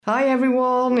Hi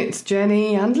everyone, it's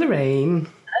Jenny and Lorraine.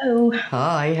 Hello.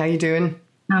 Hi, how you doing?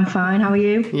 I'm fine. How are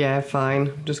you? Yeah, fine.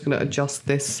 I'm just going to adjust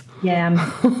this. Yeah, I'm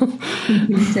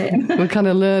thinking the same. We're kind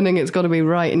of learning it's got to be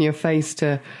right in your face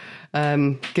to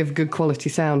give good quality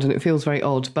sound, and it feels very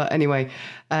odd. But anyway,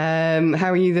 how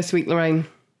are you this week, Lorraine?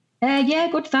 Yeah,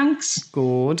 good, thanks.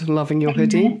 Good. Loving your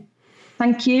hoodie.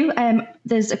 Thank you.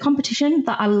 There's a competition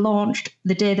that I launched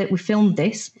the day that we filmed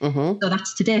this. So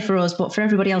that's today for us, but for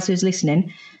everybody else who's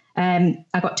listening, I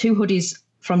got 2 hoodies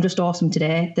from Just Awesome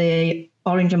today, the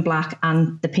orange and black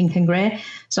and the pink and grey.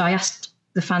 So I asked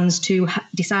the fans to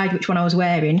decide which one I was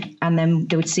wearing, and then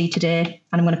they would see today,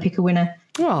 and I'm going to pick a winner.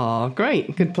 Oh,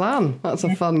 great. Good plan. That's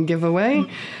a fun giveaway.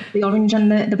 The orange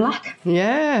and the black.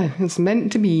 Yeah, it's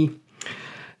meant to be.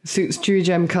 Suits Chewy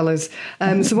Gem colours.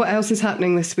 So what else is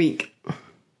happening this week?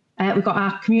 We've got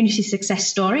our community success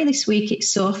story. This week it's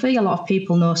Sophie. A lot of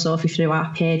people know Sophie through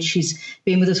our page. She's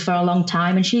been with us for a long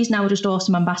time and she's now Just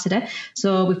Awesome ambassador.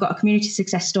 So we've got a community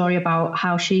success story about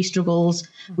how she struggles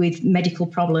with medical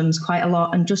problems quite a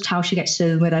lot and just how she gets through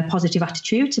them with a positive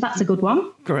attitude. So that's a good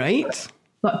one. Great.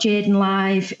 Got Jaden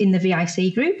live in the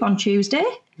VIC group on Tuesday.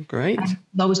 Great.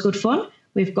 Always good fun.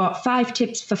 We've got 5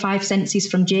 tips for 5 senses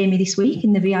from Jamie this week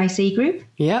in the VIC group.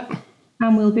 Yep.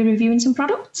 And we'll be reviewing some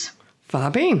products.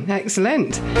 Fabby,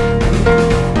 excellent.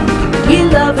 We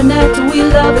love a net and we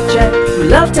love a chat. We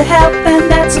love to help and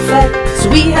that's a fact. So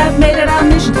we have made it our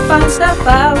mission to find stuff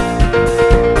out.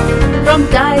 From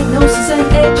diagnosis and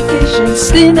education,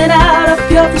 slimming out of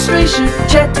pure frustration.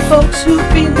 Chat to folks who've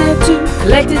been there too.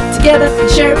 Collect it together and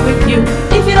share it with you.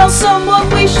 If you know someone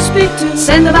we should speak to,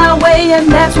 send them our way and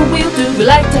that's what we'll do. We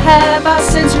like to have our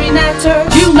sensory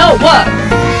natters. You know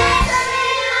what?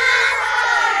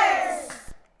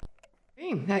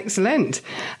 Excellent.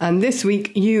 And this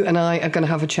week, you and I are going to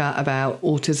have a chat about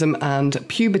autism and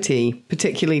puberty,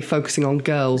 particularly focusing on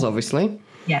girls, obviously.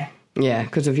 Yeah. Yeah,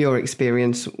 because of your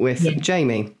experience with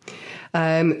Jamie.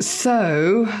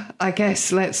 So I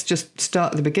guess let's just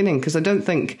start at the beginning, because I don't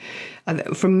think,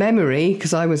 from memory,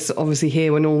 because I was obviously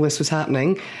here when all this was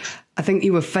happening, I think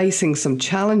you were facing some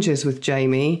challenges with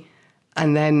Jamie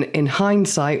and then in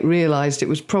hindsight realised it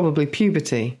was probably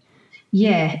puberty.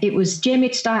 Yeah, it was. Jamie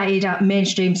had started at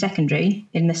mainstream secondary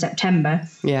in the September.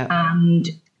 Yeah. And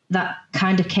that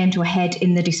kind of came to a head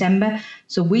in the December.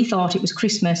 So we thought it was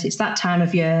Christmas. It's that time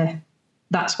of year.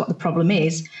 That's what the problem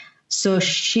is. So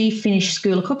she finished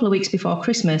school a couple of weeks before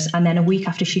Christmas. And then a week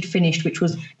after she'd finished, which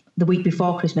was the week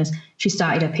before Christmas, she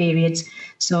started her periods.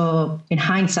 So in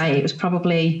hindsight, it was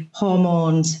probably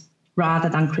hormones rather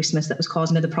than Christmas that was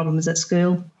causing her the problems at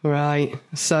school. Right.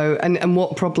 So, and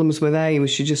what problems were they? Was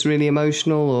she just really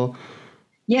emotional or?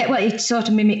 Yeah, well, it sort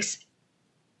of mimics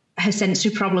her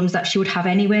sensory problems that she would have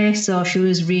anyway. So she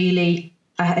was really,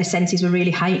 her senses were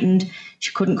really heightened.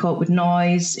 She couldn't cope with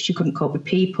noise. She couldn't cope with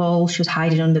people. She was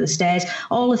hiding under the stairs.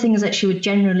 All the things that she would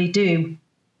generally do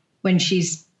when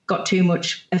she's got too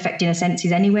much affecting her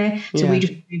senses anyway. So we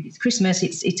just, it's Christmas,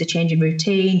 it's a change in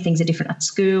routine, things are different at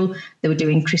school. They were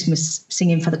doing Christmas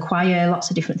singing for the choir, lots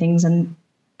of different things, and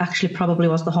actually probably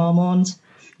was the hormones.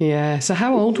 Yeah. So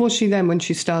how old was she then when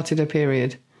she started her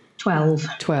period? 12.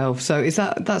 12. So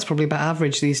that's probably about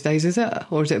average these days, is it?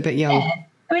 Or is it a bit young?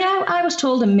 I mean, I was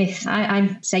told a myth.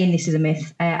 I'm saying this is a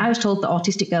myth. I was told that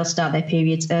autistic girls start their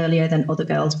periods earlier than other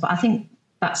girls, but I think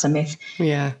that's a myth.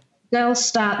 Yeah. Girls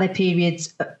start their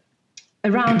periods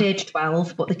around age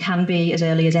 12, but they can be as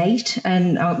early as 8.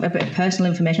 And a bit of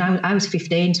personal information, I was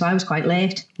 15, so I was quite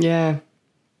late. Yeah.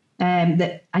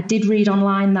 That I did read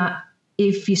online that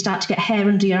if you start to get hair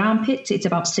under your armpits, it's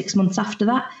about 6 months after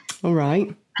that. All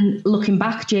right. And looking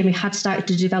back, Jamie had started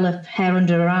to develop hair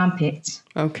under her armpits.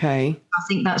 Okay. I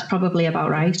think that's probably about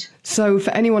right. So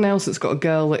for anyone else that's got a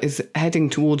girl that is heading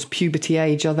towards puberty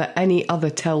age, are there any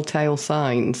other telltale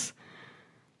signs?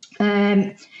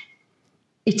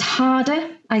 It's harder,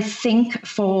 I think,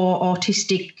 for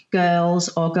autistic girls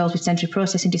or girls with sensory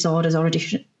processing disorders or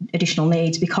additional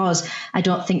needs, because I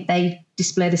don't think they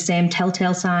display the same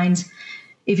telltale signs.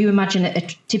 If you imagine a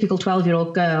typical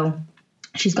 12-year-old girl,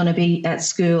 she's going to be at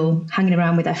school, hanging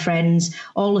around with her friends,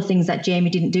 all the things that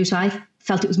Jamie didn't do. So I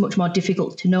felt it was much more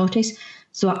difficult to notice.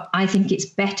 So I think it's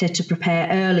better to prepare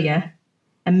earlier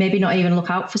and maybe not even look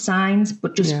out for signs,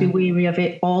 but just be wary of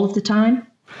it all of the time.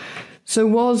 So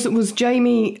was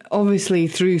Jamie, obviously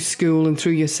through school and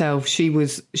through yourself,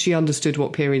 she understood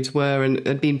what periods were and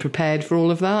had been prepared for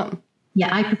all of that? Yeah,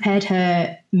 I prepared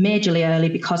her majorly early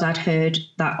because I'd heard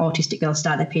that autistic girls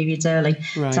start their periods early.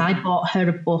 Right. So I bought her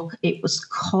a book. It was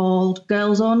called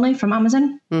Girls Only from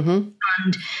Amazon. Mm-hmm.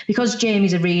 And because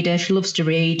Jamie's a reader, she loves to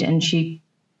read and she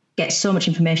get so much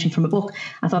information from a book.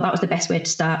 I thought that was the best way to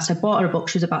start. So I bought her a book.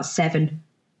 She was about 7.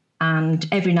 And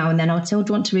every now and then I would say, oh,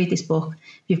 do you want to read this book?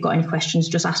 If you've got any questions,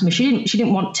 just ask me. She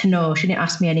didn't want to know. She didn't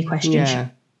ask me any questions. Yeah.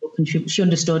 She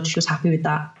understood. She was happy with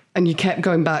that. And you kept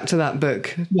going back to that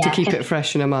book to keep it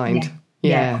fresh in her mind.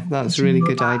 Yeah, that's a really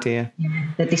good idea. Yeah,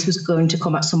 that this was going to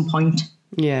come at some point.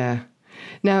 Yeah.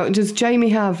 Now, does Jamie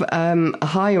have a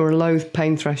high or a low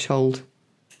pain threshold?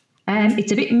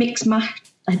 It's a bit mixed match.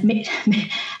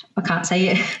 I can't say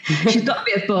it. She's got a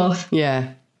bit of both.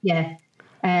 Yeah. Yeah.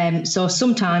 So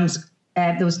sometimes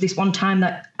there was this one time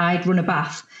that I'd run a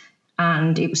bath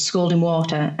and it was scalding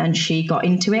water and she got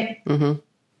into it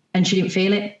and she didn't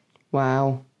feel it.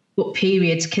 Wow. But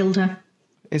periods killed her.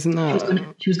 Isn't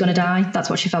that? She was going to die. That's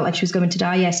what she felt like, she was going to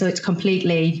die. Yeah. So it's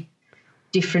completely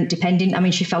different depending. I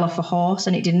mean, she fell off a horse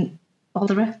and it didn't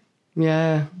bother her.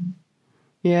 Yeah.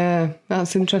 Yeah.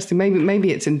 That's interesting.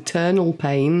 Maybe it's internal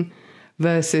pain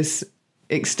versus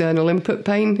external input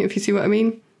pain, if you see what I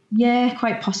mean. Yeah,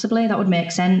 quite possibly. That would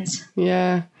make sense.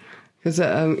 Yeah. Because,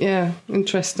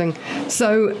 interesting.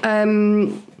 So,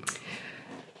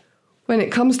 when it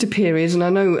comes to periods, and I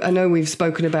know we've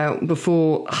spoken about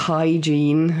before,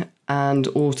 hygiene and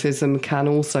autism can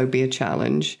also be a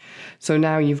challenge. So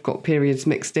now you've got periods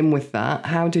mixed in with that.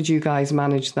 How did you guys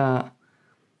manage that?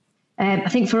 I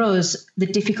think for us, the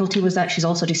difficulty was that she's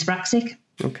also dyspraxic.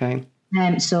 Okay.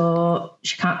 So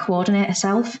she can't coordinate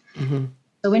herself. Mm-hmm.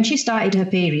 So when she started her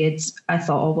periods, I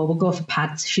thought, oh, well, we'll go for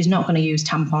pads. She's not going to use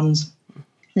tampons.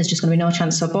 There's just going to be no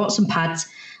chance. So I bought some pads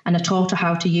and I taught her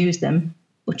how to use them,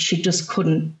 but she just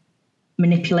couldn't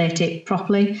manipulate it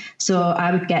properly. So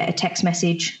I would get a text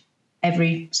message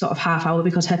every sort of half hour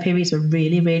because her periods are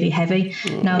really, really heavy.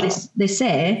 Mm. Now, they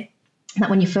say that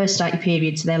when you first start your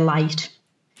periods, they're light,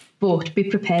 but be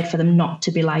prepared for them not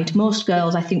to be light. Most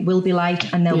girls, I think, will be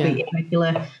light and they'll be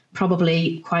irregular,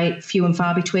 probably quite few and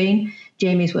far between.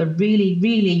 Jamie's were really,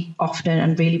 really often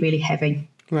and really, really heavy.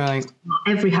 Right.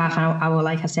 Every half hour,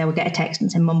 like I say, I would get a text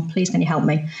and say, Mum, please, can you help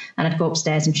me? And I'd go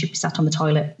upstairs and she'd be sat on the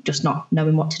toilet, just not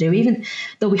knowing what to do. Even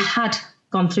though we had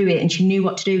gone through it and she knew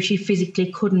what to do, she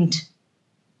physically couldn't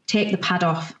take the pad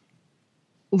off,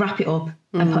 wrap it up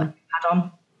and put a pad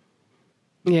on.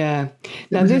 Yeah.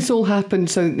 Now, this all happened,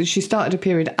 so she started a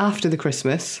period after the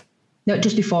Christmas. No,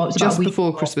 just before. It was just about a week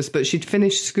before Christmas, but she'd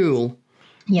finished school.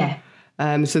 Yeah.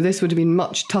 So this would have been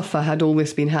much tougher had all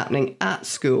this been happening at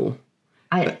school.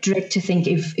 I dread to think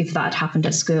if that had happened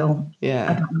at school.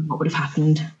 Yeah. I don't know what would have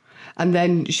happened. And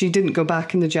then she didn't go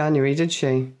back in the January, did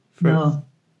she? No.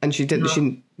 And she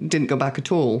didn't go back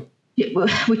at all?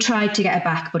 We tried to get her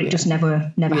back, but it just never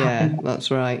happened. Yeah, that's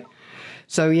right.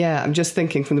 So, yeah, I'm just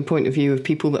thinking from the point of view of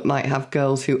people that might have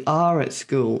girls who are at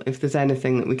school, if there's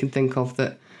anything that we can think of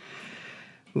that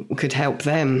could help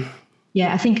them.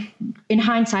 Yeah, I think in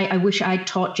hindsight, I wish I'd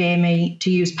taught Jamie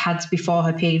to use pads before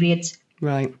her periods.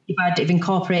 Right. If I'd have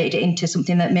incorporated it into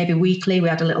something that maybe weekly we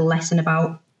had a little lesson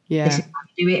about this is how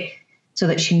to do it, so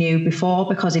that she knew before,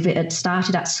 because if it had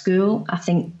started at school, I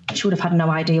think she would have had no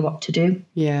idea what to do.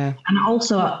 Yeah. And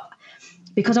also,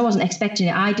 because I wasn't expecting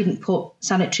it, I didn't put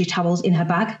sanitary towels in her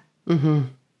bag. Mm-hmm.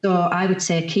 So I would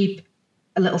say keep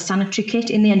a little sanitary kit.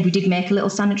 In the end, we did make a little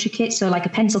sanitary kit, so like a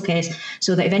pencil case,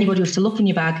 so that if anybody was to look in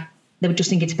your bag, they would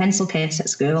just think it's a pencil case at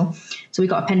school. So we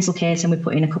got a pencil case and we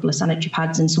put in a couple of sanitary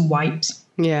pads and some wipes.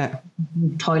 Yeah.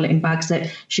 Toileting bags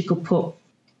that she could put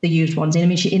the used ones in. I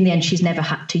mean, in the end, she's never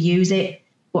had to use it,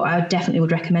 but I definitely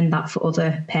would recommend that for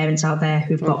other parents out there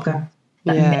who've got girls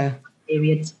that make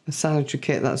periods. A sanitary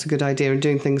kit, that's a good idea, and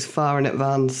doing things far in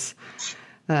advance.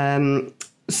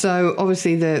 So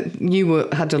obviously you were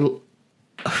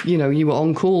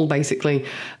on call basically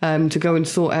to go and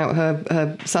sort out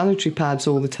her sanitary pads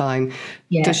all the time.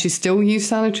 Yeah. Does she still use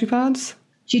sanitary pads?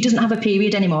 She doesn't have a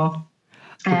period anymore.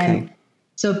 Okay.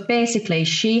 So basically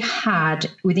she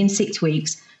had, within 6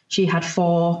 weeks, she had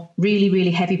 4 really,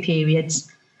 really heavy periods,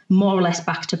 more or less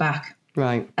back to back.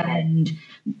 Right. And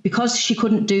because she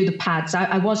couldn't do the pads,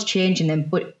 I was changing them,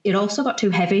 but it also got too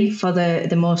heavy for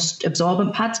the most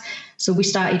absorbent pads. So we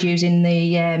started using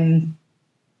the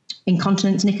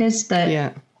incontinence knickers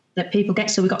that people get.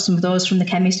 So we got some of those from the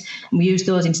chemist and we used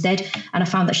those instead. And I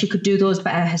found that she could do those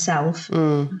better herself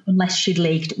unless she'd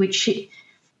leaked, which she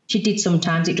did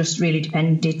sometimes. It just really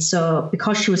depended. So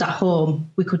because she was at home,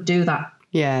 we could do that.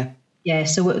 Yeah. Yeah,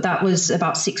 so that was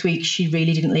about 6 weeks. She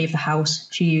really didn't leave the house.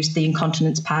 She used the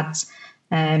incontinence pads.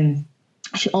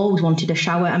 She always wanted a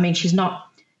shower. I mean, she's not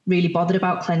really bothered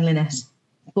about cleanliness,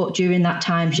 but during that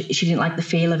time, she didn't like the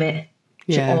feel of it.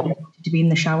 She always wanted to be in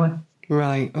the shower.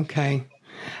 Right, okay.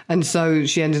 And so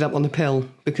she ended up on the pill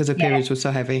because her periods were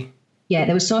so heavy. Yeah,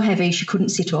 they were so heavy she couldn't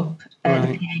sit up.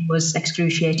 The pain was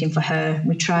excruciating for her.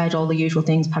 We tried all the usual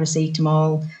things,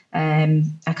 paracetamol.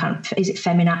 Is it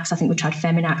Feminax? I think we tried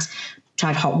Feminax.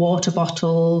 Tried hot water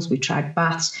bottles. We tried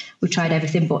baths. We tried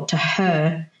everything. But to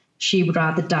her, she would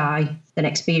rather die than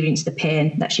experience the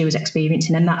pain that she was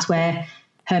experiencing. And that's where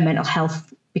her mental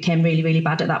health became really, really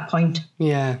bad at that point.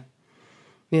 Yeah.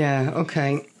 Yeah,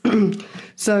 okay.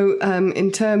 So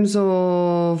in terms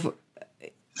of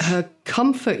her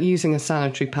comfort using a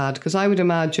sanitary pad, because I would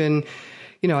imagine,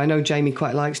 I know Jamie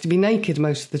quite likes to be naked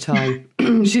most of the time.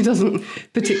 She doesn't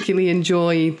particularly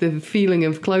enjoy the feeling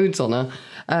of clothes on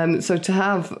her. So to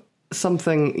have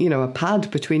something, a pad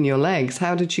between your legs,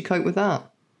 how did she cope with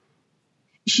that?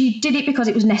 She did it because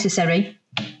it was necessary.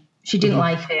 She didn't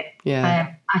like it.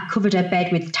 Yeah. I covered her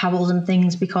bed with towels and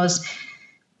things because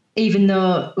even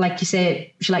though, like you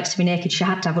say, she likes to be naked, she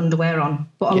had to have underwear on.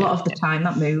 But a lot of the time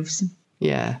that moves.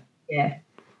 Yeah. Yeah.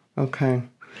 Okay.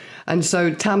 And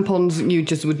so tampons you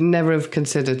just would never have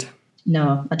considered?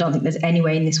 No, I don't think there's any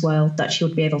way in this world that she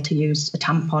would be able to use a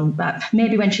tampon. But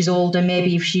maybe when she's older,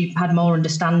 maybe if she had more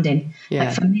understanding. Yeah.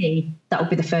 Like for me, that would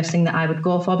be the first thing that I would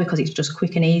go for because it's just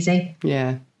quick and easy.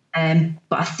 Yeah.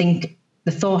 But I think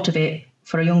the thought of it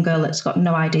for a young girl that's got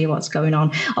no idea what's going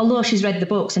on, although she's read the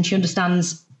books and she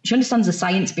understands the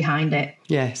science behind it.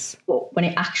 Yes. But when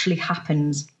it actually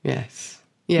happens. Yes.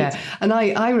 Yeah. And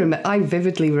I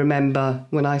vividly remember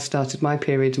when I started my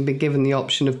period and being given the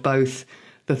option of both,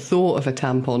 the thought of a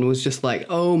tampon was just like,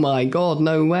 oh my God,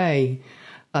 no way.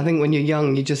 I think when you're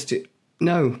young, you just,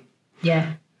 no.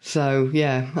 Yeah. So,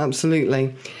 yeah,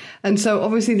 absolutely. And so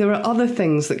obviously there are other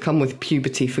things that come with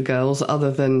puberty for girls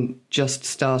other than just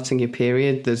starting your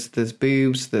period. There's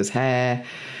boobs, there's hair.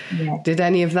 Yeah. Did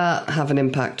any of that have an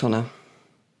impact on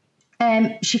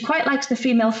her? She quite likes the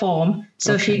female form.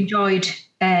 So she enjoyed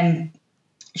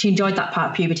that part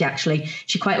of puberty, actually.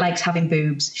 She quite likes having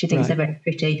boobs. She thinks they're very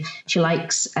pretty. She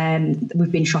likes,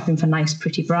 we've been shopping for nice,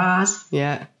 pretty bras.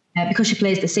 Yeah. Because she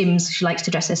plays The Sims, she likes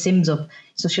to dress her Sims up.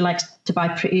 So she likes to buy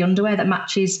pretty underwear that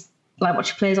matches like what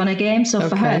she plays on her game. So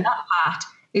for her, that part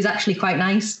is actually quite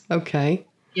nice. Okay.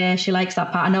 Yeah, she likes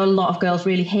that part. I know a lot of girls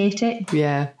really hate it.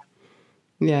 Yeah.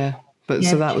 Yeah. But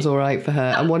so that was all right for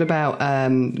her. And what about,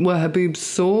 were her boobs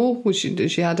sore? Did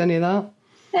she had any of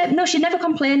that? No, she never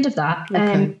complained of that.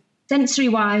 Okay.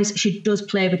 Sensory-wise, she does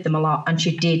play with them a lot, and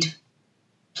she did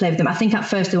play with them. I think at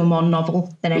first they were more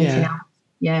novel than anything else.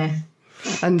 Yeah.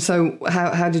 And so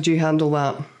how did you handle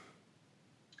that?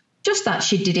 Just that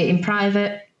she did it in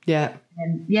private. Yeah.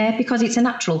 Yeah, because it's a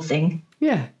natural thing.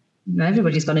 Yeah.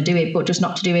 Everybody's going to do it, but just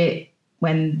not to do it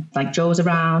when like Joe's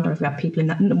around or if we have people in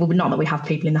that. Well, not that we have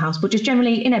people in the house, but just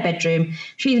generally in her bedroom.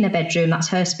 She's in her bedroom. That's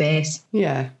her space.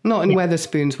 Yeah. Not in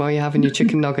Wetherspoons while you're having your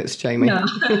chicken nuggets, Jamie.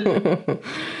 No.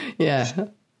 Yeah.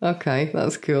 Okay,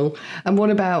 that's cool. And what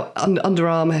about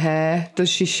underarm hair? Does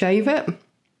she shave it?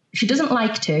 She doesn't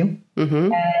like to.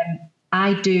 Mm-hmm.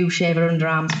 I do shave her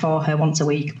underarms for her once a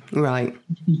week. Right.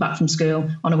 She comes back from school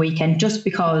on a weekend just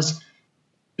because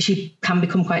she can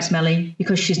become quite smelly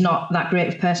because she's not that great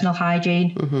with personal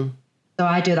hygiene. Mm-hmm. So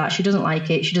I do that. She doesn't like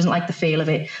it. She doesn't like the feel of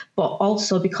it. But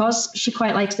also because she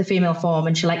quite likes the female form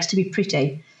and she likes to be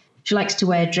pretty, she likes to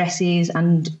wear dresses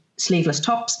and sleeveless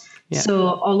tops. Yeah.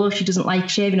 So although she doesn't like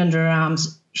shaving under her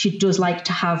arms, she does like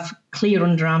to have clear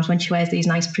underarms when she wears these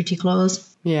nice pretty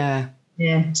clothes. Yeah.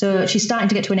 Yeah. So she's starting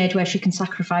to get to an age where she can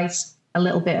sacrifice a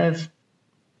little bit of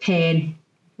pain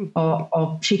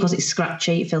or she calls it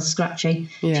scratchy. It feels scratchy.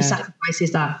 Yeah. She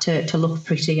sacrifices that to look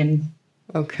pretty and...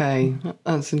 Okay.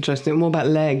 That's interesting. And what about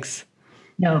legs?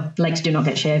 No, legs do not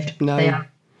get shaved. No. They are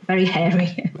very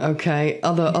hairy. Okay.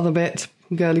 Other bit?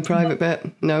 Girly private bit?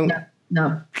 No?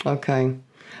 No. Okay.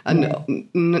 And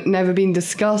never been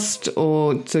discussed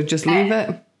or so just leave it?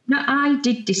 No, I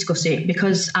did discuss it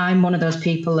because I'm one of those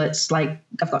people that's like,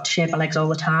 I've got to shave my legs all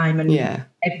the time and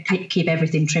keep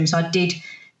everything trim. So I did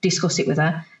discuss it with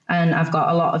her and I've got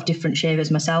a lot of different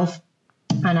shavers myself.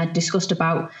 And I discussed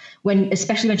about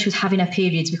especially when she was having her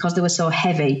periods because they were so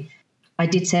heavy, I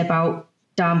did say about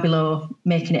down below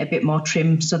making it a bit more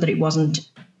trim so that it wasn't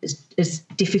as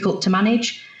difficult to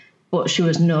manage. But she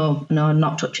was no,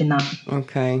 not touching that.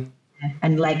 Okay.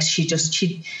 And legs, she just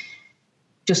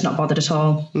not bothered at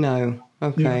all. No.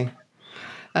 Okay.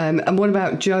 Yeah. And what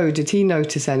about Joe? Did he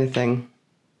notice anything?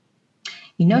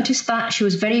 He noticed that she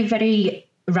was very, very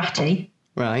ratty.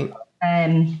 Right.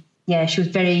 Yeah, she was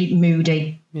very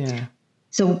moody. Yeah.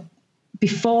 So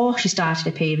before she started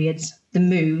her periods, the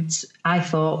moods I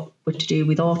thought were to do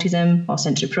with autism or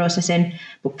sensory processing,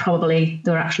 but probably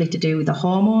they were actually to do with the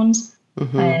hormones.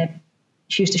 Mm-hmm.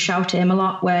 She used to shout at him a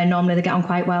lot where normally they get on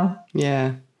quite well.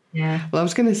 Yeah. Yeah. Well, I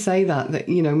was going to say that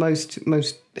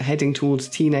most heading towards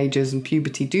teenagers and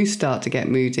puberty do start to get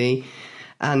moody,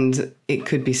 and it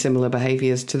could be similar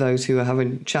behaviours to those who are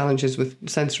having challenges with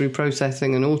sensory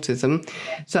processing and autism.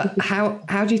 So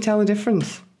how do you tell the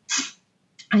difference?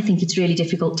 I think it's really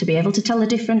difficult to be able to tell the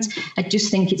difference. I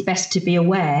just think it's best to be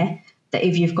aware that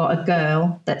if you've got a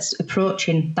girl that's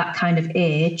approaching that kind of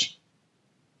age,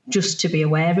 just to be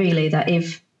aware really that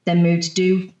if their moods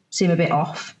do seem a bit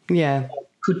off, yeah, it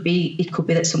could be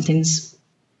that something's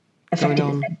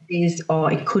affecting their senses,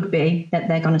 or it could be that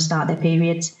they're going to start their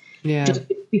periods. Yeah. Just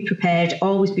be prepared.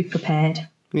 Always be prepared.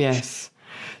 Yes.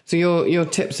 So your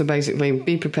tips are basically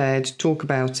be prepared, talk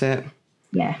about it.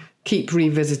 Yeah. Keep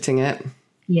revisiting it.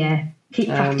 Yeah. Keep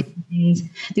practicing things.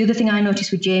 The other thing I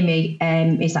noticed with Jamie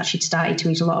is that she'd started to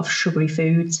eat a lot of sugary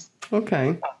foods.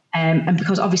 Okay. And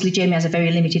because obviously Jamie has a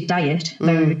very limited diet,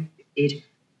 very limited,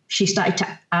 she started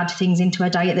to add things into her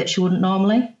diet that she wouldn't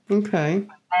normally. Okay.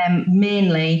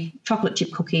 Mainly chocolate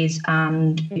chip cookies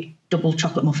and double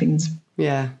chocolate muffins.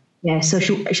 Yeah. Yeah, so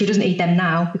she doesn't eat them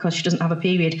now because she doesn't have a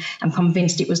period. I'm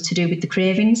convinced it was to do with the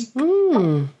cravings.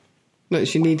 That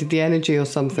she needed the energy or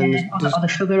something. Yeah, or the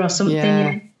sugar or something.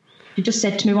 Yeah. She just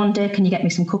said to me one day, "Can you get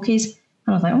me some cookies?" And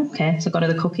I was like, okay. So I got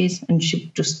her the cookies, and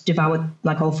she just devoured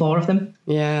like all 4 of them.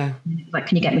 Yeah. Like,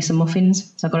 can you get me some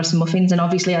muffins? So I got her some muffins. And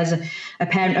obviously, as a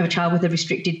parent of a child with a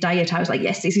restricted diet, I was like,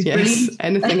 yes, this is brilliant.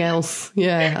 Anything else?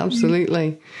 Yeah,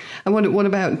 absolutely. And what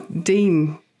about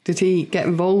Dean? Did he get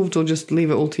involved or just leave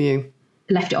it all to you?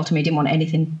 Left it all to me. Didn't want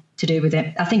anything to do with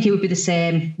it. I think it would be the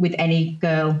same with any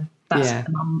girl. That's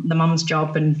the mum's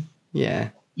job. And yeah,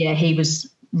 he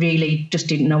was really just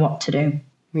didn't know what to do.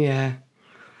 Yeah.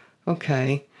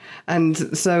 Okay.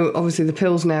 And so obviously the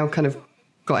pills now kind of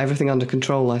got everything under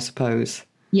control, I suppose.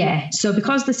 Yeah. So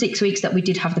because the 6 weeks that we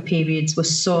did have the periods were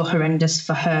so horrendous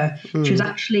for her, she was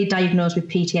actually diagnosed with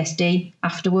PTSD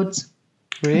afterwards.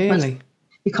 Really?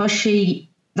 Because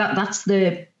that's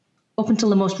the, up until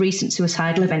the most recent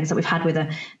suicidal events that we've had with her,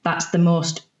 that's the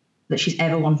most that she's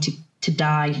ever wanted to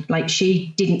die. Like,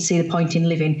 she didn't see the point in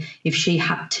living if she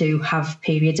had to have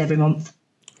periods every month.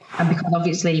 And because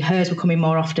obviously hers were coming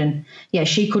more often,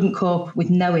 she couldn't cope with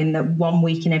knowing that 1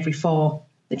 week in every 4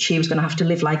 that she was going to have to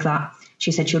live like that.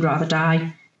 She said she would rather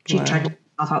die. She tried to throw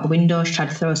herself out the window. She tried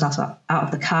to throw herself out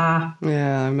of the car.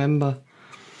 Yeah, I remember.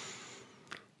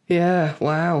 Yeah,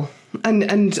 wow.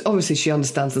 And obviously she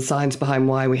understands the science behind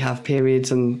why we have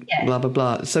periods and blah, blah,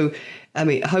 blah. So, I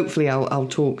mean, hopefully I'll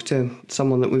talk to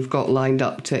someone that we've got lined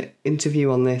up to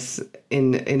interview on this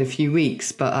in a few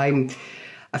weeks. But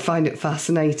I find it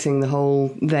fascinating, the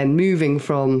whole then moving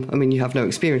from, I mean, you have no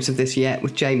experience of this yet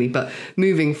with Jamie, but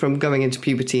moving from going into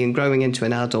puberty and growing into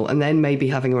an adult and then maybe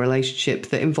having a relationship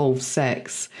that involves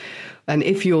sex. And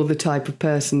if you're the type of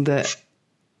person that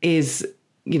is,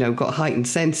 got heightened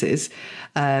senses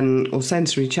or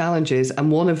sensory challenges,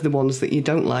 and one of the ones that you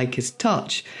don't like is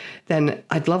touch, then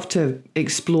I'd love to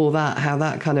explore that, how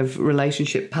that kind of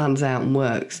relationship pans out and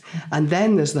works. And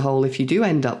then there's the whole, if you do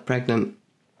end up pregnant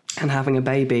and having a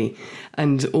baby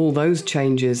and all those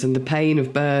changes and the pain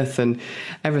of birth and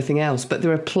everything else. But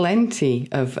there are plenty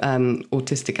of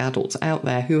autistic adults out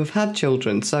there who have had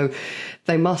children. So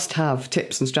they must have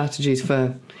tips and strategies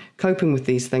for coping with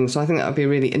these things. So I think that would be a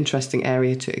really interesting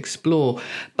area to explore.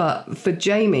 But for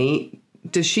Jamie,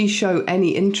 does she show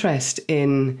any interest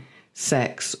in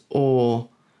sex or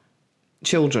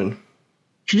children?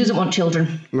 She doesn't want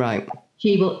children. Right.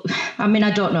 She will. I mean,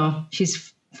 I don't know.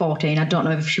 She's 14. I don't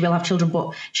know if she will have children,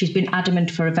 but she's been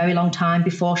adamant for a very long time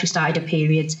before she started her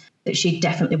periods that she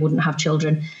definitely wouldn't have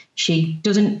children. She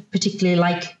doesn't particularly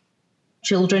like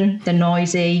children. They're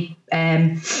noisy.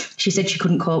 She said she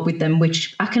couldn't cope with them,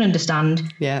 which I can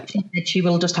understand. Yeah. She said she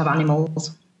will just have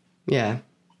animals. Yeah.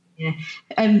 Yeah.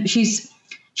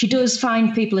 She does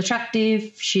find people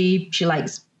attractive. She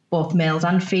likes both males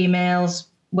and females.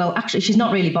 Well, actually, she's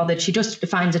not really bothered. She just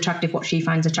finds attractive what she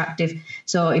finds attractive.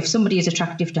 So if somebody is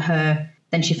attractive to her,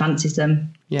 then she fancies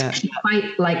them. Yeah. She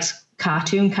quite likes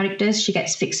cartoon characters. She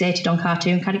gets fixated on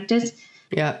cartoon characters.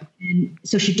 Yeah.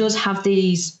 So she does have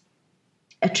these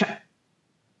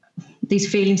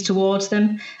feelings towards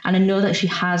them. And I know that she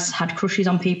has had crushes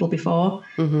on people before.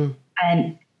 Mm-hmm.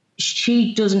 And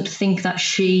she doesn't think that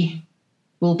she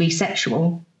will be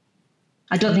sexual.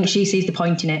 I don't think she sees the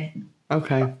point in it.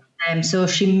 Okay. So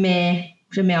she may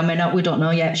or may not, we don't know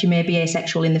yet. She may be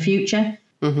asexual in the future.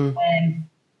 Mm-hmm.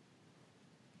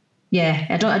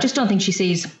 I just don't think she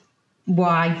sees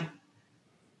why.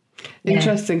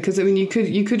 Interesting, because I mean, you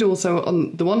could also,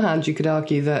 on the one hand, you could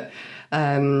argue that,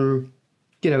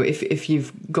 if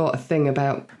you've got a thing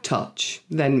about touch,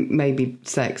 then maybe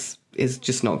sex is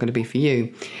just not going to be for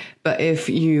you. But if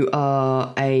you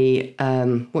are a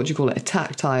a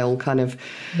tactile kind of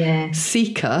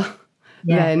seeker,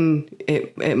 then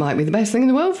it might be the best thing in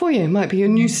the world for you. It might be your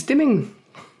new stimming.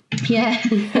 Yeah.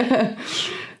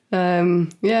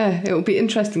 It will be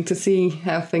interesting to see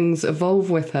how things evolve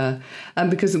with her,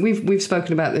 because we've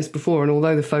spoken about this before, and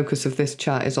although the focus of this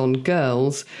chat is on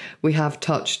girls, we have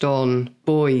touched on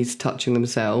boys touching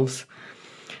themselves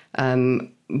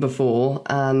before,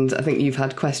 and I think you've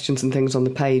had questions and things on the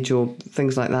page or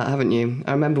things like that, haven't you?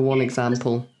 I remember one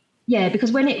example. Yeah,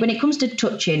 because when it comes to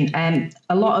touching,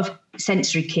 a lot of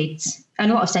sensory kids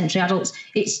and a lot of sensory adults,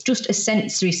 it's just a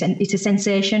sensory, it's a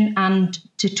sensation, and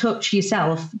to touch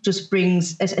yourself just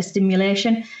brings a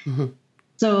stimulation. Mm-hmm.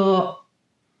 So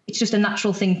it's just a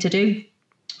natural thing to do.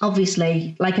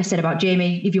 Obviously, like I said about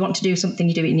Jamie, if you want to do something,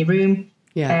 you do it in your room.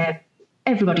 Yeah.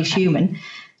 Everybody's human.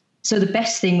 So the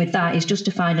best thing with that is just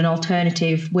to find an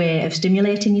alternative way of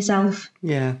stimulating yourself.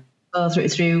 Yeah. Or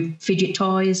through fidget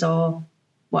toys or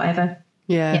whatever.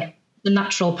 Yeah. The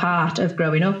natural part of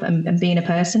growing up and being a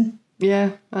person.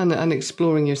 Yeah, and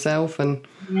exploring yourself. And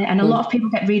a lot of people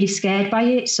get really scared by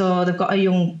it. So they've got a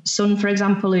young son, for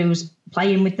example, who's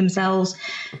playing with themselves.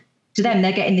 To them,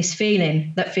 they're getting this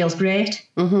feeling that feels great.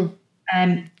 Mm-hmm.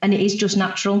 And it is just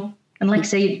natural. And like I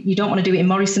say, you don't want to do it in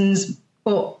Morrison's,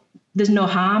 but there's no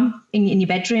harm in your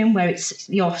bedroom where it's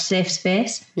your safe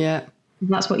space. Yeah.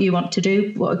 That's what you want to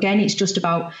do. But again, it's just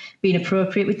about being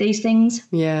appropriate with these things.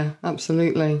 Yeah,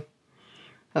 absolutely.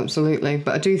 Absolutely.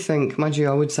 But I do think, mind you,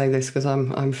 I would say this because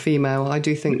I'm female, I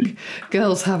do think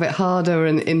girls have it harder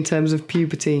in terms of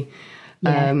puberty,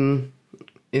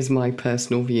 is my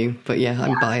personal view. But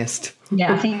I'm biased.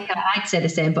 Yeah, I think I'd say the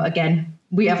same. But again,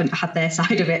 we haven't had their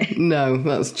side of it. No,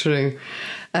 that's true.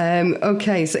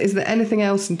 Okay, so is there anything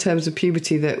else in terms of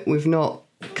puberty that we've not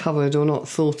covered or not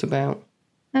thought about?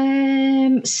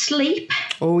 Sleep.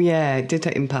 Oh, yeah, it did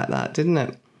impact that, didn't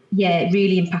it? Yeah, it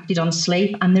really impacted on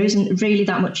sleep, and there isn't really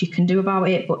that much you can do about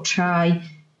it, but try.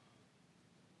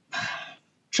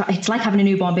 It's like having a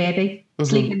newborn baby. Mm-hmm.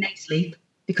 Sleep when they sleep,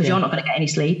 because you're not going to get any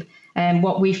sleep.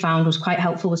 What we found was quite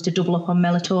helpful was to double up on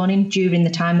melatonin during the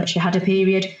time that she had a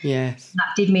period. Yes.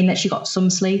 That did mean that she got some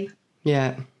sleep.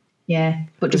 Yeah. Yeah,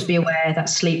 but just be aware that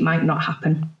sleep might not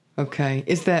happen. Okay.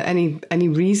 Is there any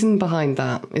reason behind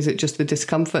that? Is it just the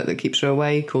discomfort that keeps her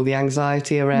awake, or the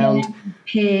anxiety around?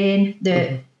 Pain,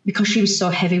 because she was so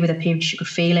heavy with her period, she could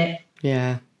feel it.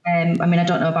 Yeah. I mean, I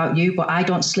don't know about you, but I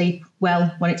don't sleep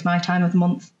well when it's my time of the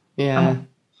month. Yeah. I'm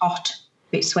hot,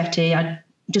 a bit sweaty. I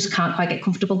just can't quite get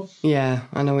comfortable. Yeah,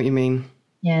 I know what you mean.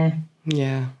 Yeah.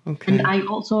 Yeah, okay. And I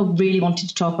also really wanted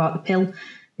to talk about the pill,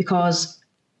 because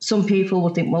some people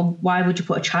will think, well, why would you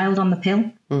put a child on the pill?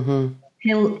 Mm-hmm. The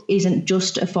pill isn't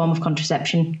just a form of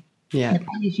contraception. Yeah. The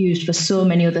pill is used for so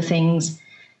many other things.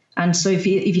 And so if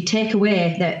you take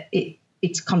away that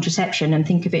it's contraception and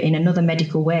think of it in another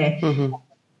medical way,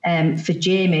 for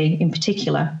Jamie in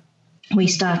particular, we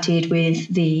started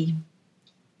with the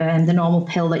normal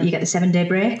pill that you get the 7-day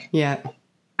break. Yeah.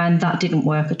 And that didn't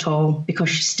work at all because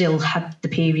she still had the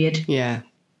period. Yeah.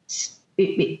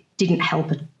 It didn't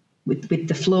help her with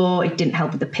the flow. It didn't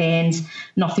help with the pains.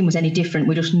 Nothing was any different.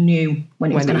 We just knew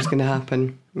when it was going to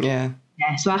happen. Yeah.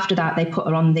 Yeah. So after that, they put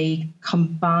her on the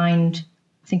combined,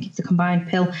 I think it's the combined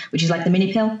pill, which is like the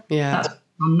mini pill. Yeah. That's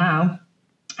on now,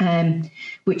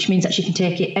 which means that she can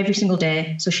take it every single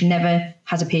day. So she never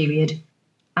has a period.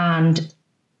 And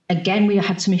again, we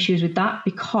had some issues with that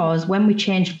because when we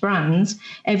changed brands,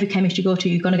 every chemist you go to,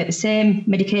 you're going to get the same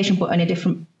medication but on a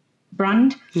different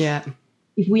brand. Yeah.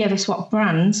 If we ever swapped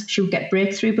brands, she would get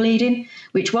breakthrough bleeding,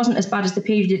 which wasn't as bad as the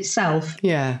period itself.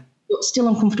 Yeah. But still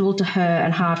uncomfortable to her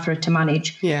and hard for her to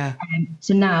manage. Yeah.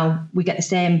 So now we get the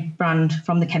same brand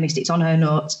from the chemist. It's on her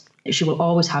notes. She will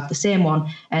always have the same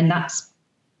one. And that's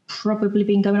probably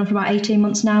been going on for about 18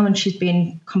 months now. And she's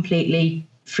been completely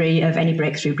free of any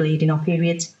breakthrough bleeding or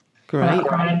periods. Great.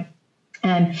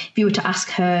 If you were to ask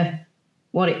her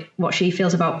what she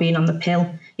feels about being on the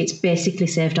pill, it's basically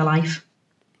saved her life.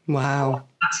 Wow.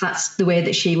 That's the way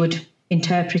that she would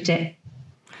interpret it.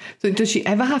 So does she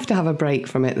ever have to have a break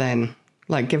from it then?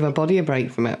 Like give her body a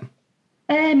break from it?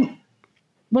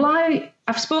 Well,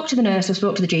 I've spoke to the nurse, I've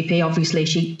spoke to the GP. Obviously,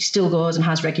 she still goes and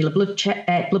has regular blood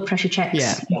pressure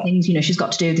checks and things. You know, she's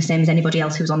got to do the same as anybody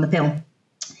else who's on the pill.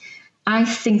 I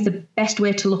think the best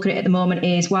way to look at it at the moment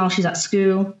is while she's at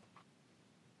school,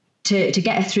 to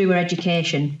get her through her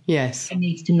education. Yes. She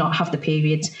needs to not have the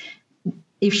periods.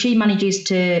 If she manages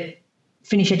to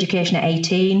finish education at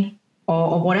 18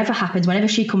 or whatever happens, whenever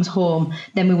she comes home,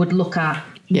 then we would look at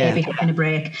maybe having a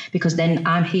break, because then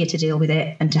I'm here to deal with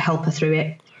it and to help her through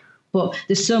it. But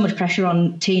there's so much pressure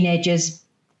on teenagers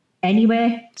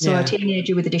anyway. So Yeah. a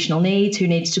teenager with additional needs who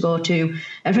needs to go to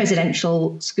a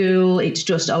residential school, it's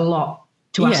just a lot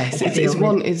to ask. Yes,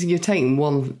 it's you're taking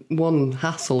one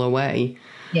hassle away.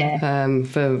 Yeah.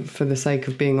 For the sake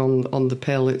of being on the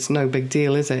pill. It's no big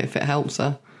deal, is it, if it helps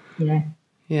her? Yeah.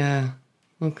 Yeah.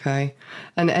 Okay.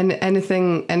 And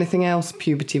anything else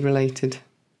puberty related?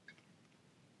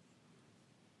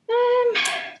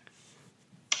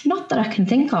 Not that I can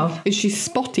think of. Is she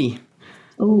spotty?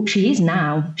 Oh, she is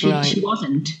now. Right. She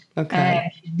wasn't.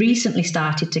 Okay. She recently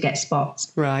started to get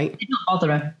spots. Right. It did not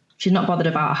bother her. She's not bothered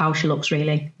about how she looks,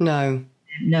 really. No.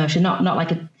 No, she's not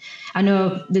like a... I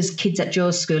know there's kids at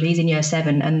Joe's school, he's in year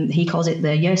 7, and he calls it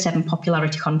the year 7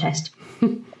 popularity contest.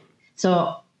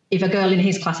 So if a girl in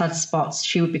his class had spots,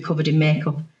 she would be covered in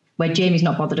makeup, where Jamie's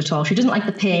not bothered at all. She doesn't like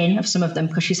the pain of some of them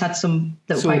because she's had some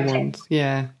that were quite ones.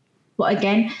 Yeah. But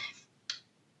again,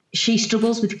 she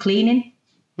struggles with cleaning.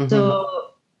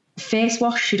 So face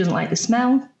wash, she doesn't like the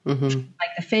smell, she doesn't like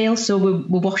the feel. So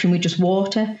we're washing with just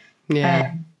water.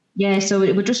 Yeah. So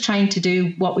we're just trying to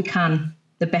do what we can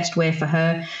the best way for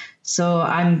her. So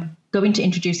I'm going to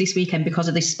introduce this weekend, because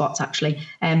of these spots actually,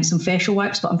 some facial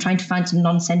wipes, but I'm trying to find some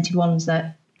non-scented ones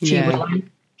that she would like,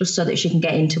 just so that she can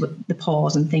get into the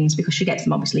pores and things, because she gets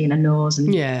them obviously in her nose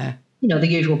and the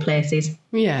usual places.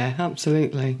 Yeah,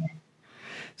 absolutely.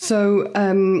 So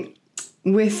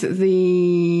with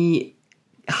the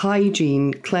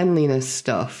hygiene, cleanliness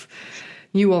stuff,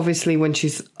 you obviously, when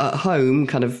she's at home,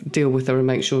 kind of deal with her and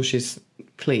make sure she's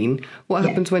clean. What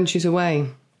happens when she's away?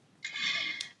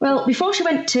 Well, before she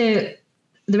went to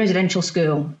the residential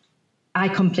school, I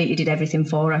completely did everything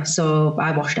for her. So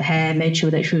I washed her hair, made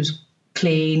sure that she was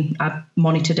clean. I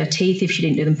monitored her teeth. If she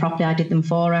didn't do them properly, I did them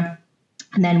for her.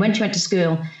 And then when she went to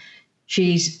school,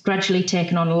 she's gradually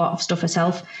taken on a lot of stuff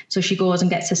herself. So she goes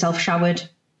and gets herself showered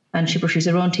and she brushes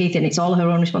her own teeth, and it's all her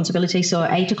own responsibility. So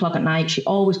at 8 o'clock at night, she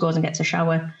always goes and gets a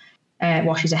shower,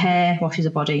 washes her hair, washes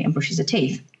her body and brushes her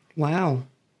teeth. Wow.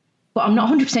 But I'm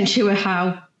not 100% sure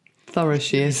how thorough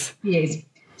she is. She is.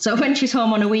 So when she's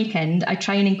home on a weekend, I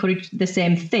try and encourage the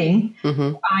same thing.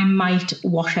 I might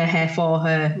wash her hair for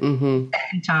her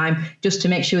second time, just to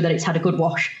make sure that it's had a good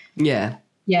wash. Yeah.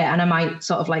 Yeah, and I might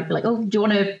sort of be like, oh, do you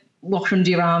want to wash under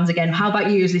your arms again? How about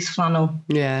you use this flannel?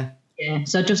 Yeah. Yeah.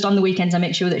 So just on the weekends, I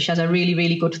make sure that she has a really,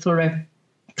 really good, thorough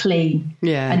clean.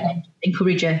 Yeah. And then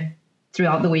encourage her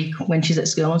throughout the week when she's at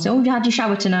school and say, oh, have you had your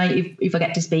shower tonight? If I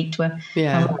get to speak to her.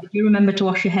 Yeah. Do you remember to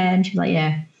wash your hair? And she's like,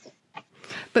 yeah.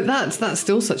 But that's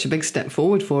still such a big step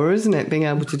forward for her, isn't it? Being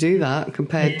able to do that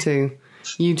compared to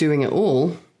you doing it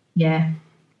all. Yeah.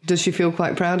 Does she feel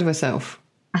quite proud of herself?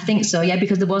 I think so, yeah,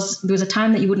 because there was a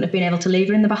time that you wouldn't have been able to leave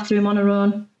her in the bathroom on her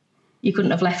own. You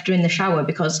couldn't have left her in the shower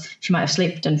because she might have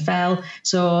slipped and fell.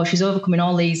 So she's overcoming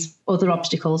all these other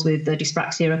obstacles with the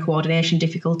dyspraxia, her coordination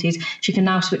difficulties. She can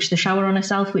now switch the shower on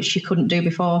herself, which she couldn't do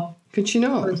before. Could she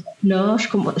not? No, she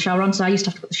couldn't put the shower on, so I used to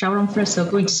have to put the shower on for her. So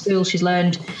going to school, she's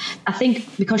learned, I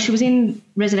think because she was in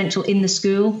residential in the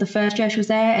school the first year she was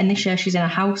there, and this year she's in a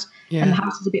house, and the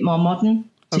house is a bit more modern.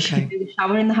 So she can do the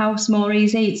shower in the house more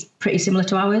easy. It's pretty similar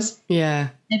to ours. Yeah.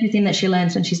 Everything that she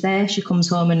learns when she's there, she comes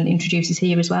home and introduces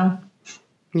here as well.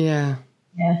 Yeah.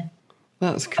 Yeah.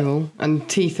 That's cool. And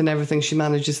teeth and everything, she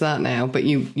manages that now, but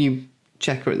you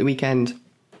check her at the weekend.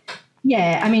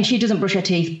 Yeah, I mean, she doesn't brush her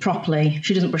teeth properly.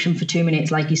 She doesn't brush them for 2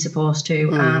 minutes like you're supposed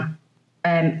to.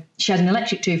 She has an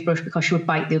electric toothbrush because she would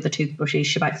bite the other toothbrushes.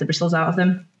 She bites the bristles out of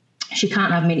them. She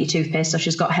can't have mini toothpaste, so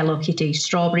she's got Hello Kitty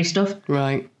strawberry stuff.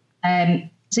 Right.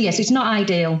 So, yes, it's not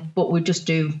ideal, but we just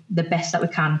do the best that we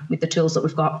can with the tools that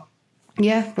we've got.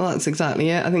 Yeah, well, that's exactly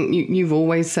it. I think you've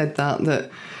always said that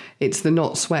it's the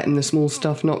not sweating the small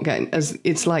stuff, not getting...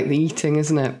 It's like the eating,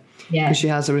 isn't it? Yeah. Because she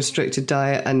has a restricted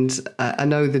diet, and I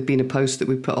know there'd been a post that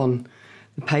we put on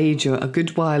the page a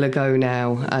good while ago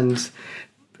now, and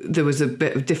there was a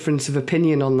bit of difference of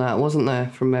opinion on that, wasn't there,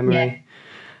 from memory?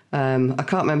 Yeah. I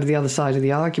can't remember the other side of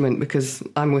the argument because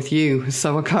I'm with you,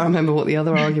 so I can't remember what the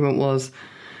other argument was.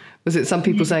 Was it some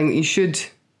people saying that you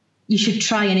should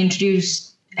try and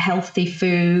introduce healthy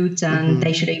foods and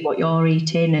they should eat what you're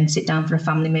eating and sit down for a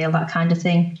family meal, that kind of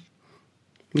thing?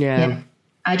 Yeah.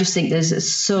 I just think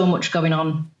there's so much going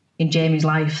on in Jamie's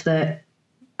life that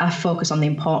I focus on the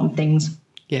important things.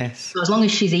 Yes. So as long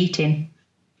as she's eating,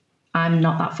 I'm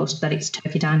not that fussed that it's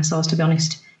turkey dinosaurs, to be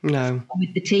honest. No.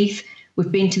 With the teeth,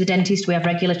 we've been to the dentist. We have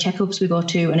regular checkups. We go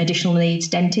to an additional needs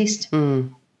dentist.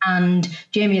 And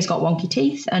Jamie has got wonky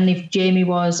teeth. And if Jamie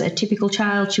was a typical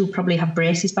child, she would probably have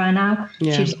braces by now.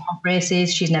 Yeah. She doesn't have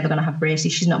braces. She's never going to have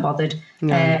braces. She's not bothered.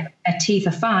 No. Her teeth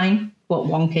are fine, but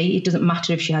wonky. It doesn't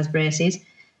matter if she has braces.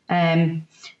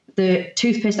 the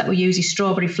toothpaste that we use is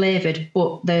strawberry flavoured,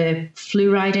 but the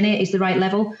fluoride in it is the right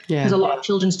level. Yeah. Because a lot of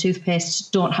children's toothpastes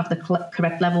don't have the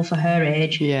correct level for her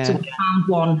age. Yeah. So we found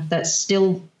one that's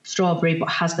still strawberry but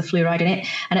has the fluoride in it.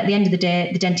 And at the end of the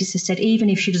day, the dentist has said even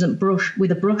if she doesn't brush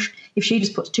with a brush, if she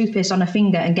just puts toothpaste on her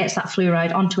finger and gets that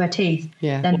fluoride onto her teeth,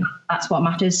 then that's what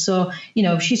matters. So, you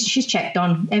know, she's checked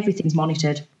on, everything's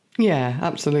monitored. Yeah,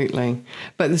 absolutely.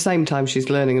 But at the same time, she's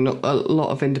learning a lot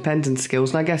of independent skills.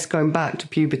 And I guess going back to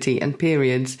puberty and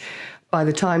periods, by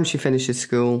the time she finishes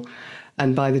school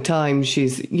and by the time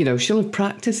she's, you know, she'll have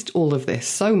practiced all of this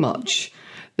so much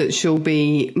that she'll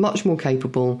be much more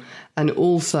capable and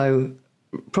also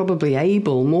probably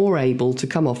more able to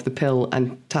come off the pill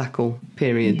and tackle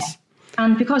periods. Yeah.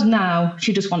 And because now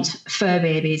she just wants fur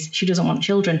babies, she doesn't want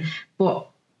children. But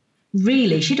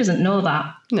really, she doesn't know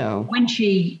that. No. When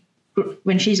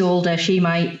she's older, she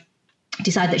might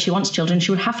decide that she wants children.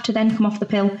 She would have to then come off the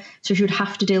pill. So she would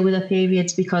have to deal with her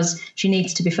periods because she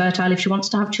needs to be fertile if she wants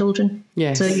to have children.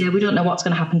 Yes. So, yeah, we don't know what's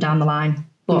going to happen down the line.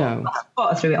 But I've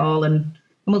got her through it all and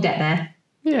we'll get there.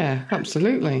 Yeah,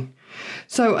 absolutely.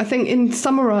 So I think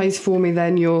summarise for me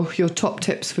then your top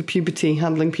tips for puberty,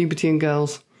 handling puberty in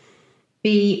girls.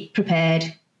 Be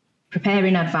prepared. Prepare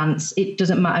in advance. It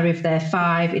doesn't matter if they're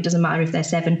 5, it doesn't matter if they're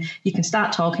 7. You can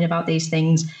start talking about these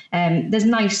things. There's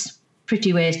nice,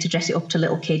 pretty ways to dress it up to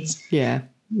little kids. Yeah.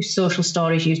 Use social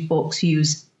stories, use books,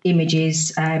 use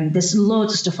images. There's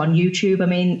loads of stuff on YouTube. I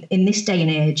mean, in this day and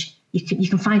age, you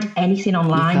can find anything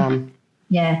online. You can.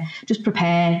 Yeah, just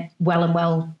prepare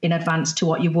well in advance to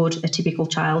what you would a typical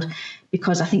child,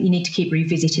 because I think you need to keep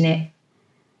revisiting it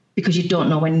because you don't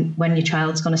know when your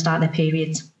child's going to start their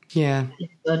periods. Yeah.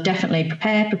 So definitely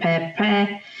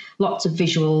prepare. Lots of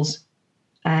visuals,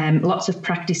 lots of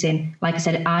practicing. Like I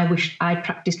said, I wish I'd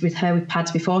practiced with her with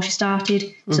pads before she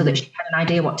started so that she had an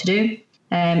idea what to do.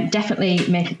 Definitely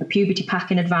make a puberty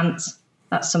pack in advance.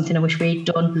 That's something I wish we'd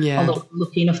done. Yeah. Although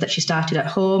lucky enough that she started at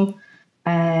home.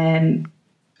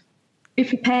 Be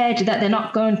prepared that they're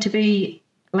not going to be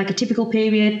like a typical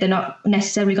period. They're not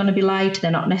necessarily going to be light.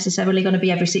 They're not necessarily going to be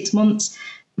every 6 months.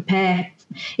 Prepare.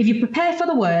 If you prepare for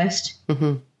the worst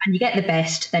and you get the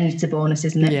best, then it's a bonus,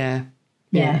 isn't it?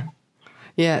 Yeah.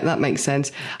 Yeah, that makes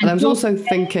sense. And I was also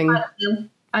thinking...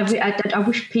 I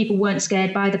wish people weren't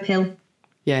scared by the pill.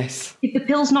 Yes. If the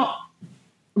pill's not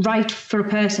right for a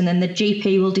person, then the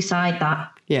GP will decide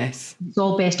that. Yes. It's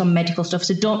all based on medical stuff.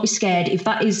 So don't be scared if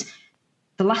that is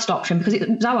the last option, because it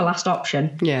was our last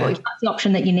option. Yeah. But if that's the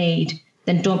option that you need,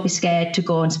 then don't be scared to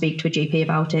go and speak to a GP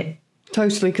about it.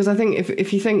 Totally, because I think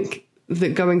if you think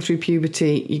that going through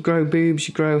puberty, you grow boobs,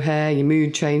 you grow hair, your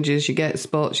mood changes, you get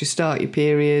spots, you start your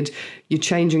period, you're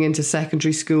changing into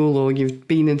secondary school, or you've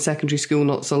been in secondary school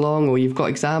not so long, or you've got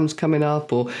exams coming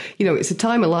up, or, you know, it's a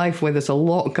time of life where there's a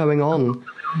lot going on.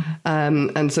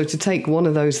 And so to take one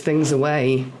of those things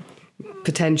away,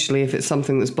 potentially, if it's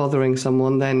something that's bothering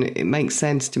someone, then it makes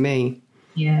sense to me.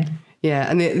 Yeah.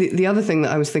 Yeah, and the other thing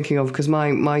that I was thinking of, because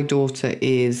my daughter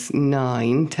is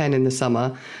 10 in the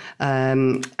summer,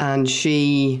 and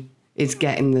she is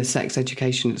getting the sex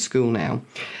education at school now.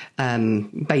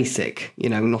 Basic, you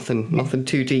know, nothing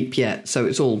too deep yet. So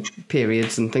it's all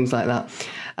periods and things like that.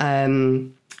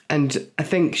 And I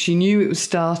think she knew it was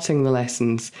starting, the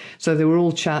lessons. So they were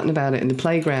all chatting about it in the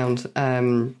playground,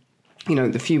 you know,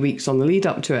 the few weeks on the lead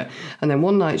up to it. And then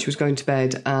one night she was going to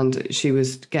bed and she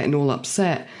was getting all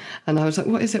upset. And I was like,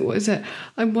 what is it?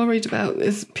 I'm worried about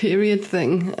this period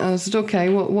thing. And I said, okay,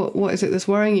 what is it that's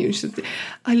worrying you? She said,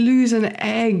 I lose an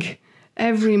egg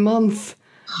every month.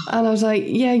 And I was like,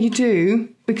 yeah, you do.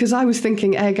 Because I was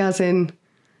thinking egg as in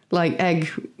like egg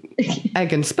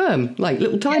and sperm, like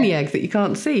little tiny egg that you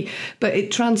can't see. But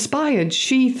it transpired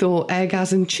she thought egg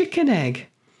as in chicken egg.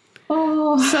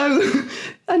 Oh. So,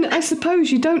 and I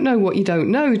suppose you don't know what you don't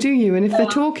know, do you? And if they're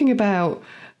talking about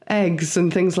eggs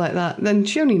and things like that, then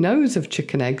she only knows of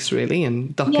chicken eggs, really,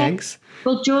 and duck eggs.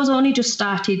 Well, Joe's only just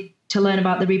started to learn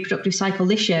about the reproductive cycle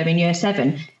this year in year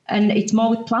 7, and it's more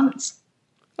with plants.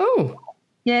 Oh.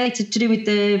 Yeah, it's to do with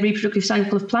the reproductive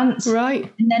cycle of plants.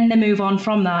 Right. And then they move on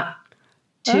from that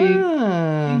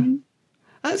to...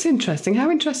 That's interesting. How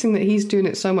interesting that he's doing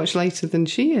it so much later than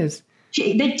she is.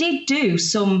 They did do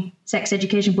some sex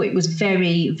education, but it was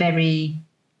very, very...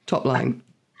 Top line.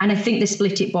 And I think they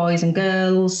split it boys and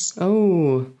girls.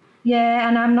 Oh. Yeah,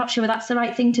 and I'm not sure that's the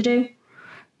right thing to do.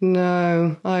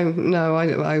 No,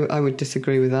 I would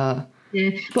disagree with that. Yeah,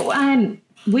 but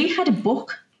we had a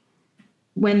book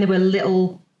when they were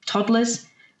little toddlers.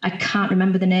 I can't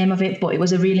remember the name of it, but it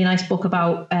was a really nice book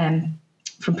about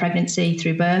from pregnancy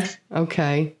through birth.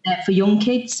 Okay. For young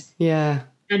kids. Yeah.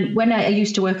 And when I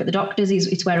used to work at the doctor's,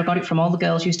 it's where I got it from. All the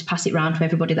girls used to pass it around to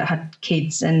everybody that had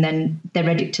kids, and then they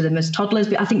read it to them as toddlers.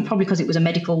 But I think probably because it was a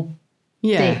medical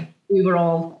thing, we were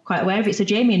all quite aware of it. So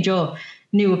Jamie and Joe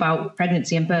knew about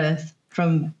pregnancy and birth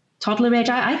from toddler age.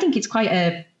 I think it's quite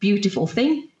a beautiful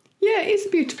thing. Yeah, it's a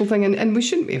beautiful thing, and we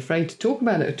shouldn't be afraid to talk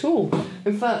about it at all.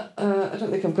 In fact, I don't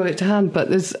think I've got it to hand, but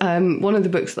there's one of the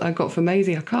books that I got for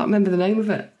Maisie. I can't remember the name of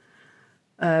it.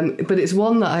 But it's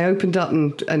one that I opened up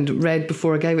and read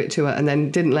before I gave it to her, and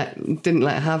then didn't let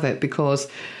her have it because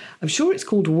I'm sure it's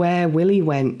called Where Willie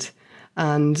Went,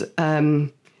 and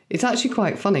it's actually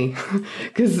quite funny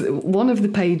because one of the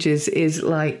pages is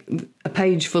like a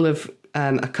page full of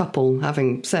a couple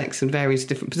having sex in various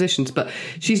different positions, but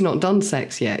she's not done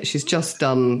sex yet. She's just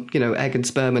done, egg and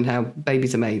sperm and how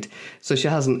babies are made. So she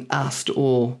hasn't asked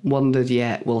or wondered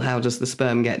yet, well, how does the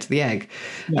sperm get to the egg?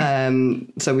 Yeah.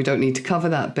 So we don't need to cover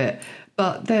that bit.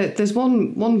 But there's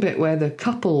one bit where the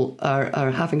couple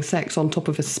are having sex on top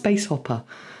of a space hopper.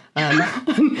 And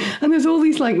there's all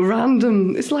these like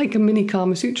random, it's like a mini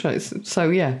Kama Sutra. So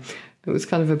yeah, it was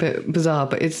kind of a bit bizarre,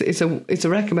 but it's a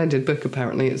recommended book.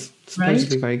 Apparently, it's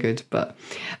supposedly very good. But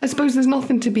I suppose there's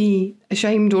nothing to be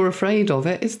ashamed or afraid of,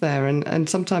 it is there? And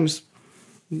sometimes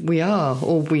we are,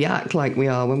 or we act like we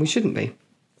are when we shouldn't be.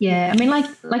 Yeah, I mean,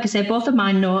 like I said, both of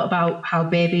mine know about how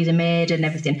babies are made and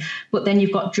everything. But then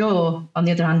you've got Joe, on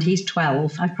the other hand, he's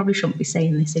 12. I probably shouldn't be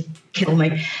saying this, he'd kill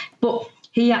me. But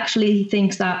he actually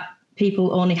thinks that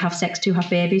people only have sex to have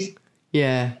babies.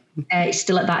 Yeah. It's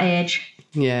still at that age.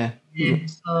 Yeah.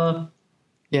 So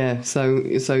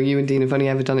you and Dean have only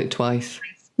ever done it twice.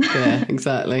 Yeah,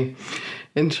 exactly.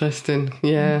 Interesting.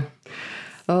 Yeah.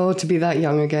 Oh, to be that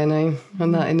young again, eh?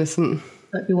 And that innocent.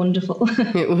 That'd be wonderful.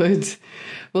 It would.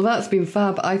 Well, that's been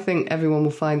fab. I think everyone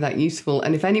will find that useful.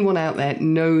 And if anyone out there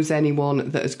knows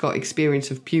anyone that has got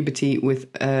experience of puberty with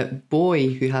a boy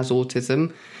who has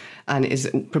autism and is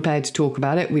prepared to talk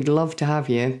about it, we'd love to have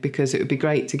you, because it would be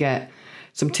great to get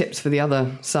some tips for the other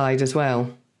side as well.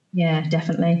 Yeah,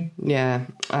 definitely. Yeah.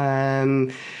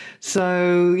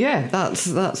 So yeah,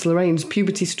 that's Lorraine's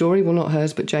puberty story. Well, not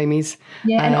hers, but Jamie's.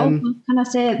 Yeah, and also, can I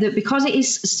say that because it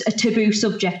is a taboo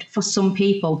subject for some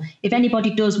people, if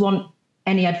anybody does want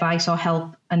any advice or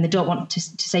help and they don't want to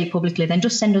say it publicly, then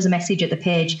just send us a message at the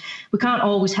page. We can't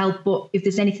always help, but if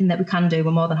there's anything that we can do,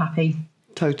 we're more than happy.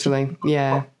 Totally.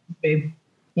 Yeah.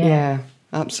 Yeah,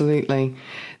 absolutely.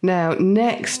 Now,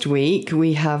 next week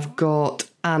we have got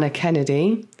Anna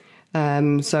Kennedy.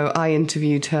 So I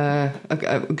interviewed her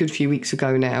a good few weeks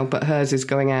ago now, but hers is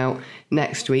going out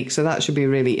next week. So that should be a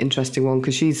really interesting one,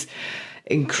 because she's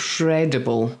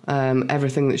incredible,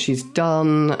 everything that she's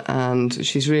done, and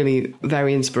she's really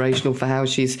very inspirational for how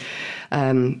she's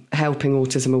helping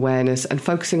autism awareness and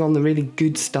focusing on the really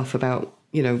good stuff about,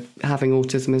 having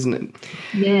autism, isn't it?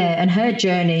 Yeah, and her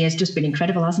journey has just been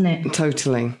incredible, hasn't it?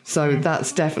 Totally. So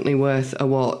that's definitely worth a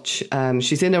watch.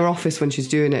 She's in her office when she's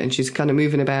doing it, and she's kind of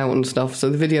moving about and stuff. So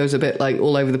the video's a bit like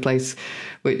all over the place,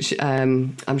 which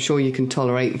I'm sure you can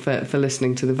tolerate for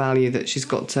listening to the value that she's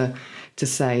got to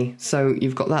say. So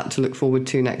you've got that to look forward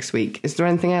to next week. Is there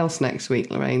anything else next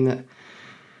week, Lorraine, that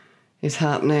is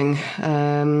happening?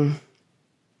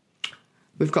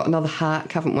 We've got another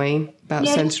hack, haven't we, about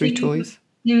sensory toys?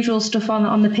 Usual stuff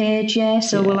on the page, yeah.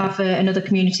 So we'll have another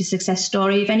community success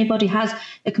story. If anybody has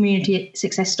a community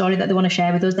success story that they want to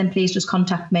share with us, then please just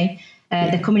contact me.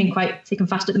 They're coming in quite thick and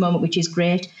fast at the moment, which is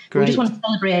great. We just want to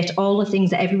celebrate all the things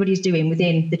that everybody's doing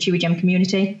within the Chewy Gem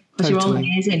community, because you're all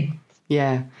amazing.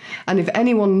 Yeah. And if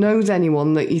anyone knows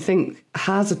anyone that you think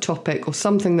has a topic or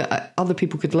something that other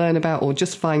people could learn about or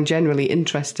just find generally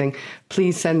interesting,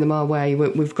 please send them our way.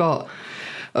 We've got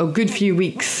a good few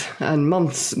weeks and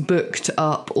months booked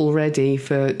up already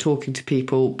for talking to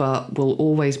people, but we'll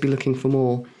always be looking for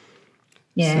more.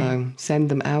 Yeah. So send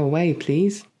them our way,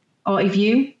 please. Or if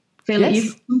you feel that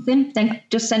you've got something, then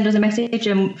just send us a message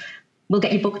and we'll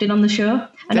get you booked in on the show.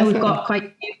 I know we've got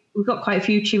quite a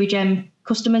few Chewy Gem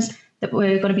customers that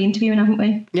we're going to be interviewing, haven't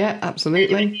we? Yeah,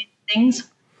 absolutely. Things.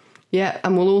 Yeah,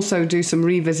 and we'll also do some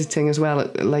revisiting as well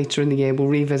later in the year. We'll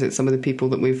revisit some of the people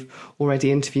that we've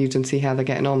already interviewed and see how they're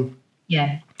getting on.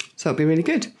 Yeah. So it'll be really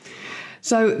good.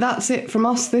 So that's it from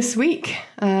us this week.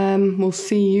 We'll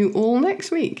see you all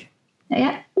next week.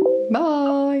 Yeah.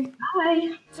 Bye.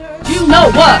 Bye. You know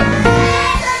what?